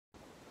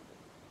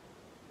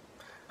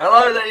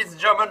Hello ladies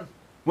and gentlemen,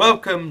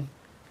 welcome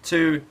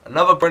to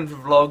another Brentford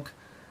vlog,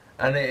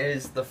 and it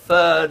is the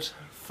third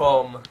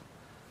from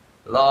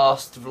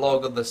last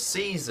vlog of the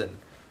season,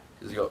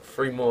 because we've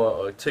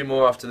got two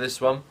more after this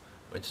one,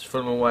 which is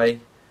Fulham away,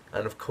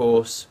 and of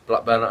course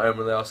Blackburn at home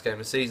in the last game of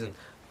the season.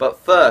 But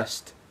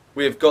first,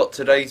 we have got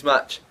today's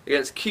match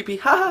against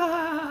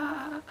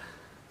QPR,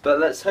 but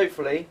let's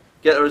hopefully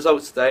get the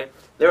results today.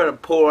 They're in a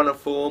poor run of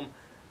form,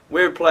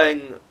 we're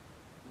playing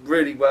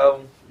really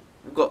well,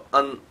 we've got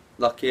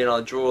unlucky in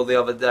our draw the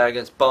other day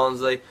against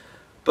Barnsley,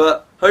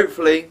 but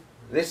hopefully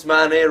this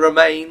man here,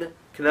 Remain,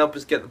 can help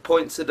us get the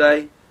points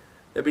today.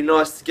 It'd be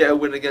nice to get a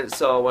win against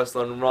our West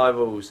London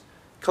rivals.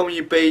 Come on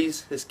you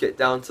bees, let's get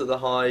down to the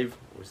Hive,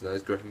 which known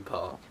as Griffin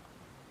Park.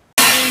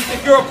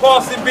 If you're a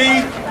passing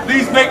bee,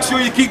 please make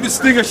sure you keep the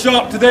stinger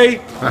sharp today.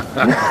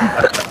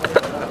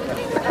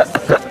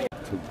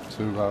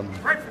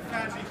 Brentford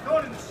fans, he's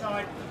gone in the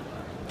side.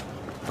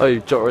 Oh, you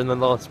jot her in the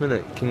last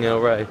minute, King El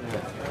Rey.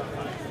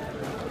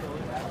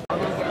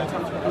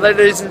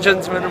 Ladies and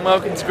gentlemen, and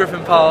welcome to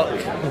Griffin Park.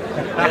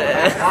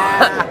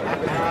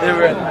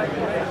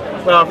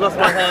 Well, I've lost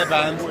my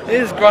hairband.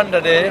 Here's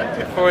Grandad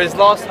here for his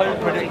last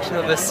home prediction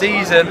of the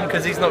season,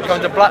 because he's not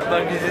coming to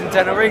Blackburn because he's in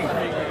Tenerife.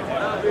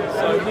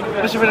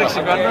 What's your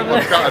prediction, Grandad?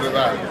 I'm gutted at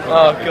that.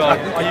 Oh god,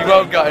 are you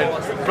well gutted?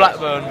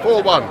 Blackburn.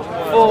 4-1.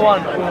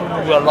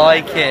 4-1. Ooh, I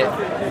like it.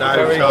 No,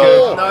 very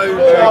Charles, good. no,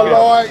 I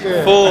like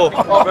it. 4.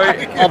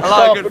 Very, I I've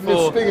like a good sharpened the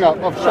 4. sting up.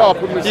 I've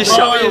sharpened the You sting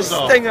shot your Miles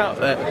off. sting up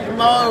there.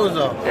 miles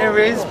off. Here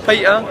he is,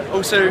 Peter.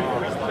 Also,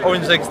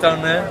 orange legs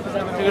down there. Look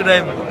at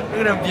them.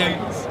 Look at them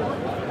views.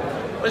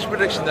 What's your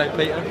prediction though,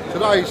 Peter?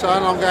 Today,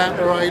 son, I'm going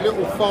to a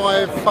little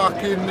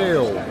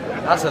 5-0.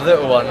 That's a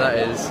little one, that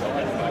is.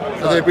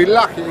 So they'd be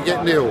lucky to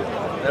get nil.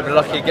 They'll be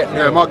lucky to get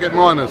Yeah, might get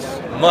minus.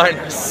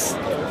 minus.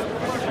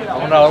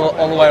 I know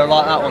all the way I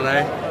like that one,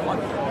 eh?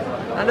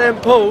 And then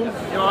Paul.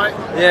 You alright?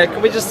 Yeah,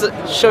 can we just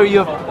show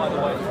you?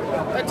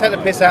 Don't take the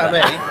piss out of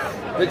me.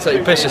 Looks like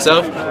you pissed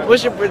yourself.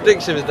 What's your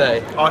prediction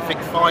today? I think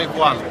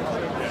 5-1.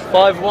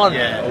 5-1.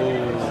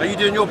 Yeah. Are you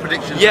doing your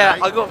predictions? Yeah,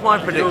 today? I got my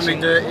You prediction.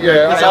 normally do it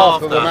Yeah, day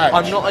after the match.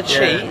 I'm not a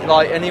cheat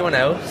like anyone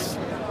else.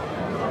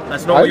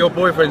 That's not what your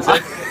boyfriend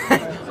said.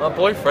 My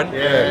boyfriend.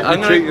 Yeah. I'm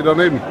You gonna- cheated on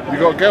him. You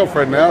got a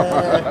girlfriend now.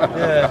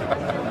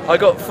 Yeah. I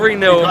got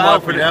 3-0 on my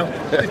Alfred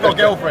prediction. now. He's got a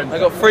girlfriend. I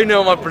got 3-0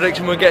 on my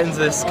prediction. We're getting to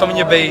this. Come on,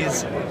 your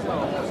bees.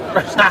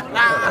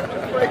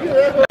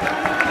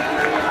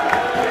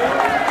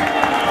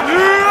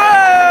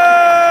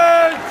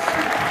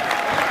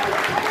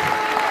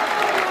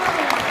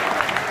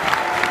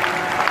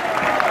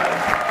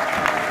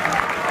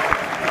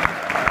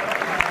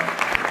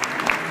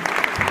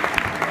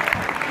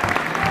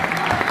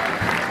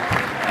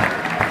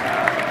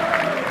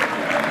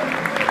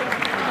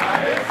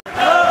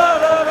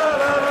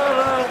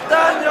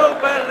 Daniel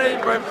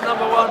Bentley, Brentford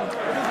 #1.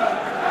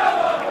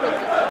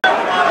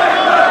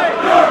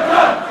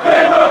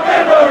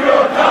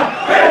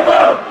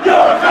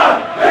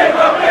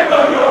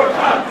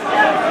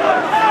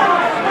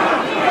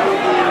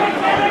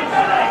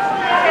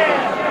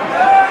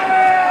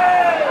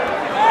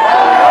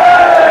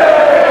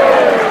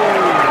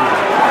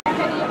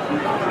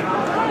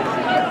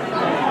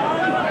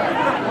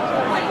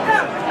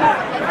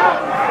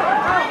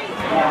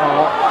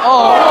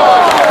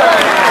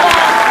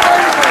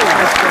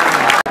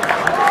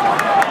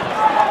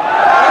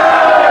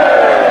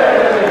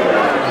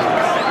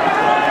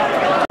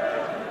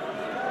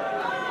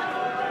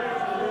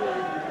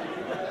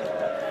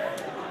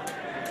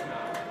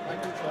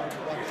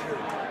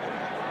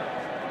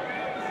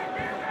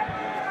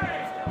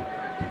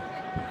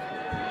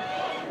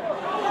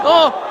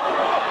 Oh!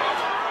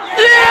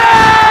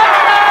 Yeah!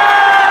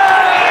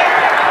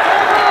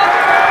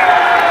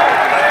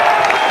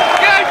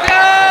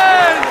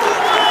 Goodness!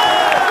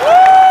 Woo!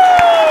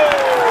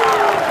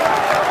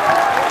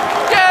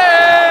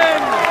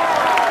 Again!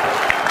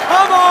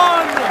 Come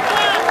on!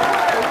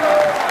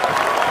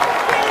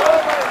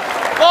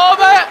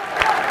 Bomb it!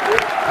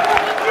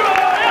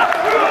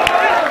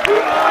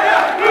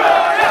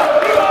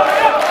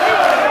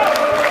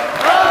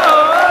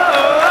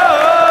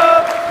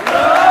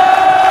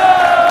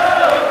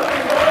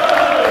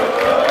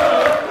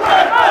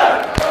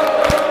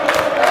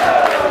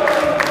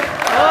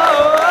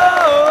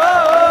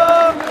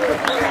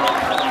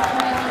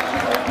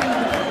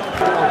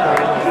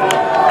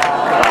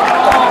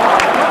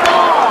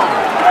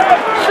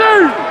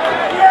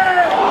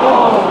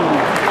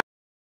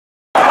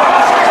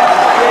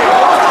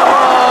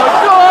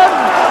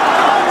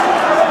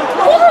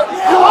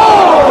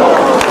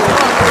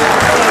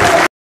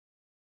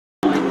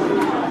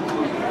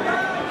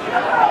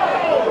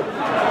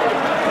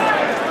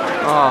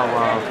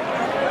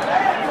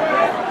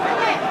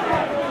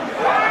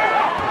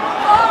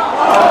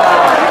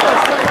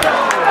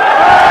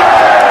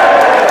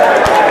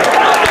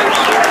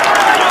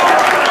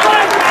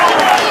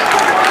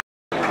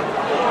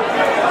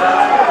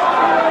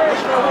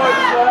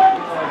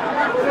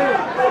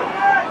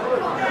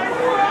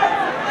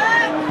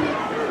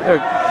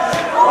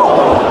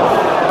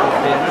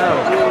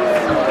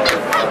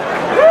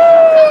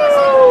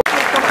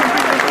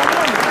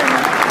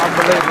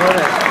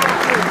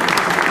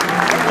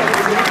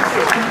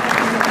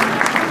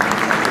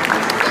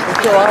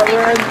 alright,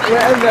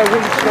 we're in there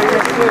win streak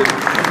next week.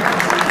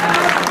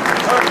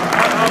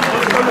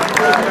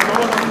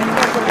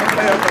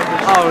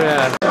 Oh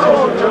yeah.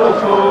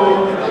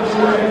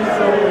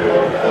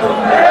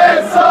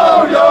 It's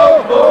all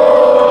your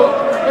fault.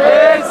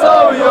 It's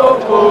all your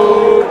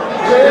fault.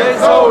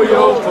 It's all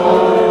your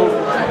fault.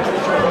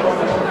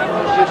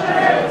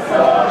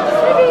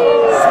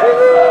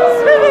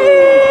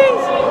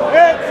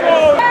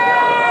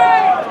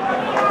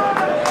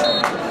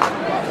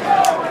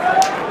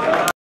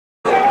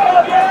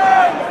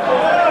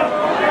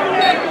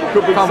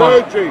 Could be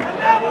surgery.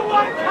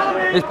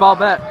 It's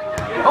Barbette.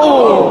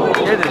 Oh,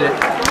 he headed it.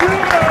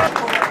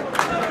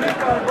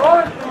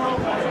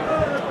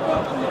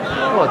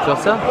 What,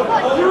 Jota?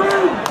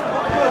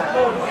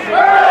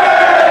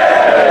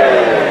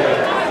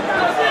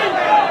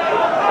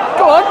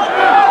 Go on.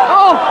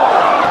 Oh!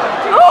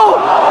 Oh!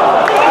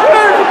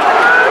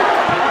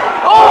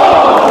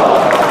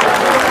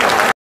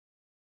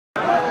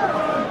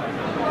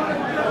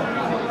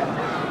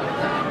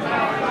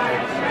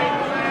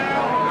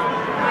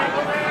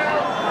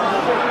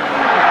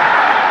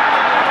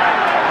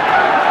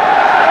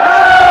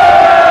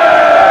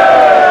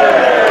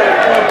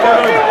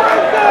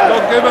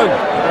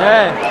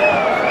 Yeah.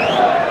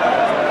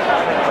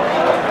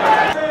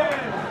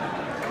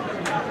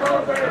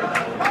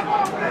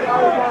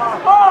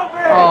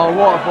 Oh,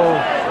 what a ball.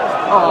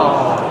 Oh.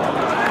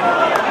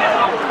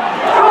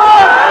 Oh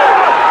my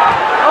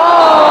God.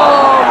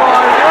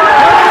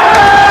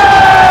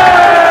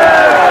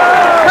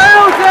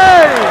 Penalty!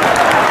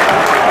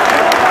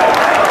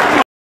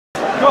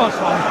 Go on,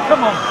 son.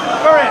 Come on.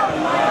 Bury it.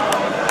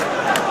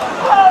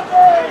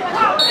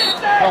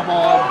 Come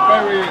on,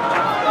 bury it.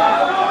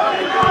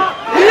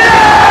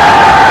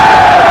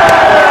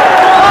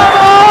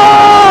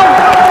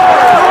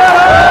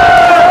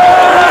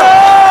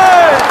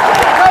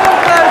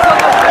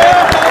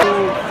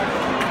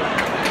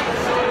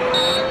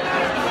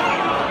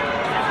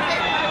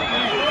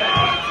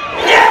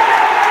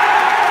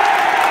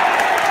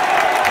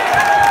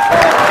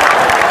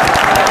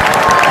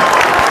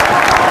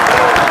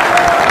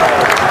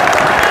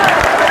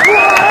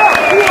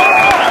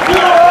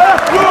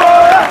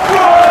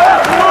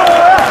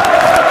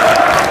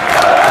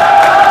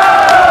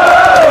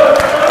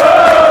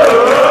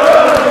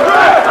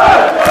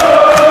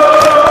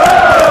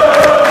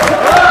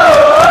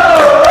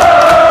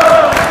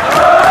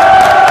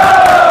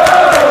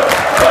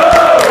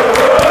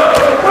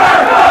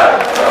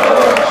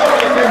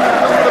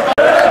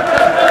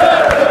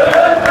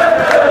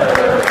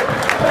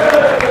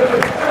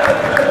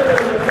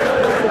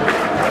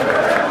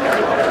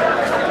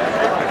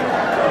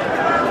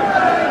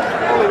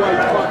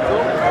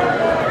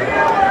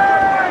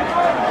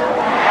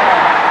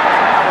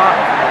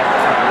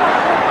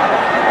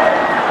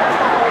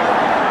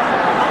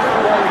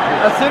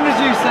 As soon as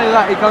you say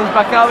that, he comes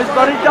back out with his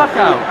bloody duck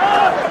out.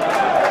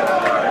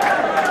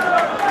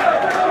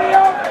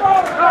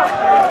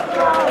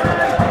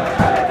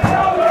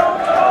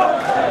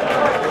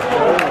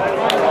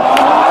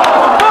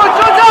 Oh,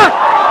 Jota!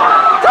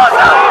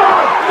 Jota!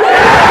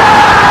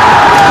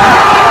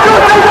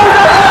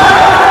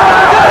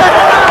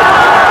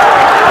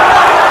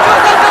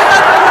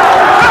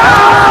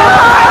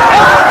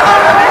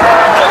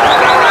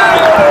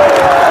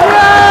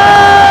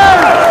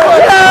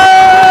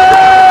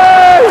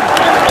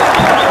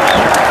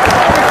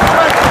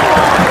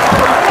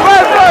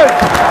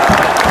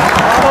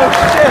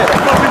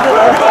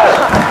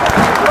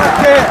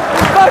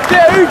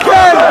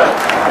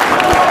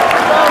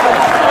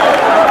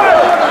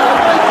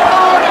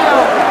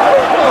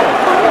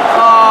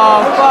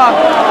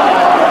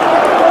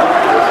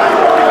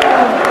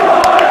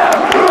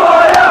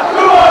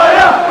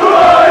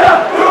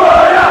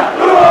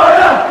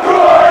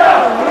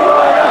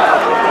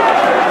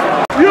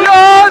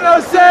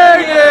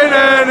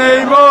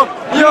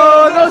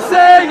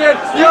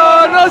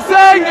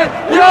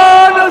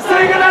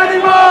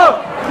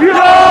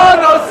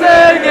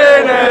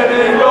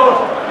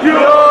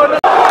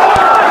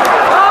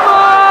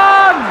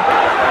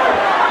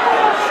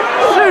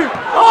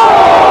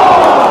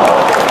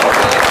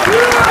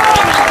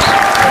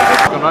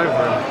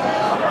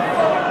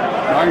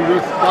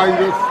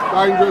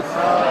 Dangerous.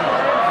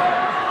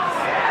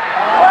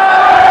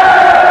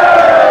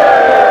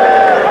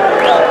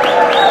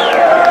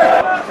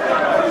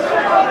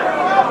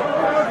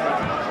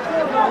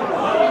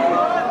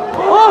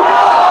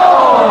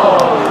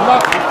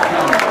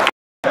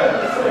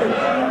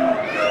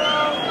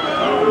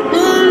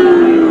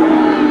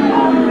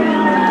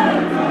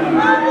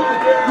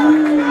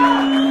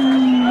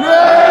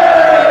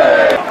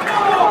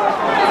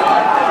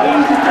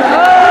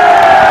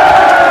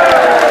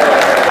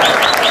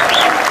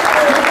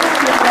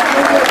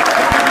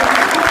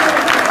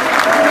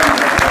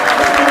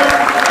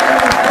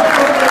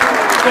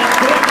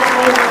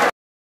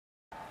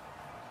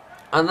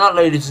 And that,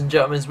 ladies and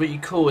gentlemen, is what you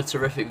call a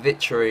terrific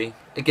victory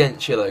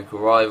against your local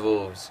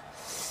rivals.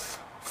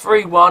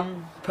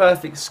 3-1,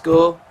 perfect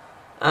score.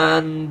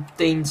 and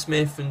Dean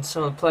Smith and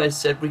some of the players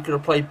said we could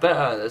have played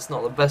better. That's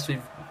not the best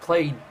we've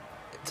played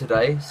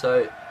today,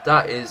 so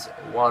that is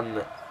one.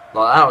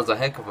 Like, that was a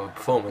heck of a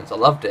performance. I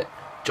loved it.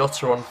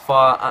 Jota on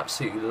fire,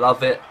 absolutely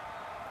love it.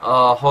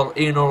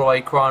 Ian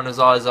Holloway crying his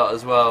eyes out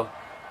as well.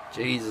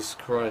 Jesus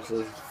Christ, it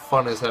was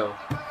fun as hell.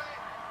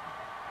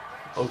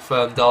 Old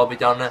Firm derby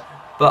down there.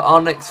 But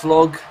our next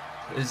vlog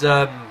is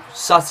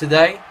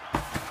Saturday.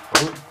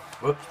 Oh,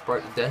 whoops,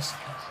 broke the desk.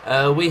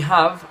 We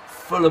have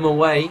Fulham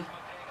away.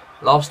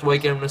 Last away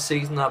game of the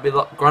season. That'll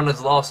be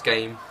Grandad's last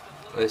game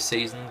this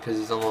season because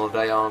he's on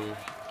holiday on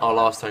our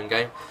last home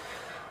game.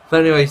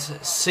 But anyways,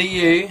 see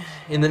you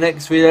in the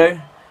next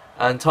video.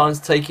 And time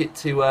to take it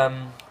to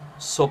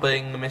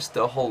sobbing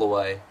Mr.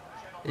 Holloway.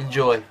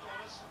 Enjoy.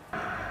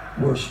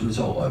 Worst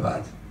result I've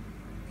had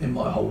in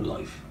my whole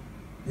life.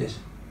 Yes.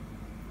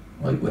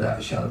 Right, without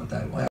a shadow of a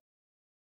doubt.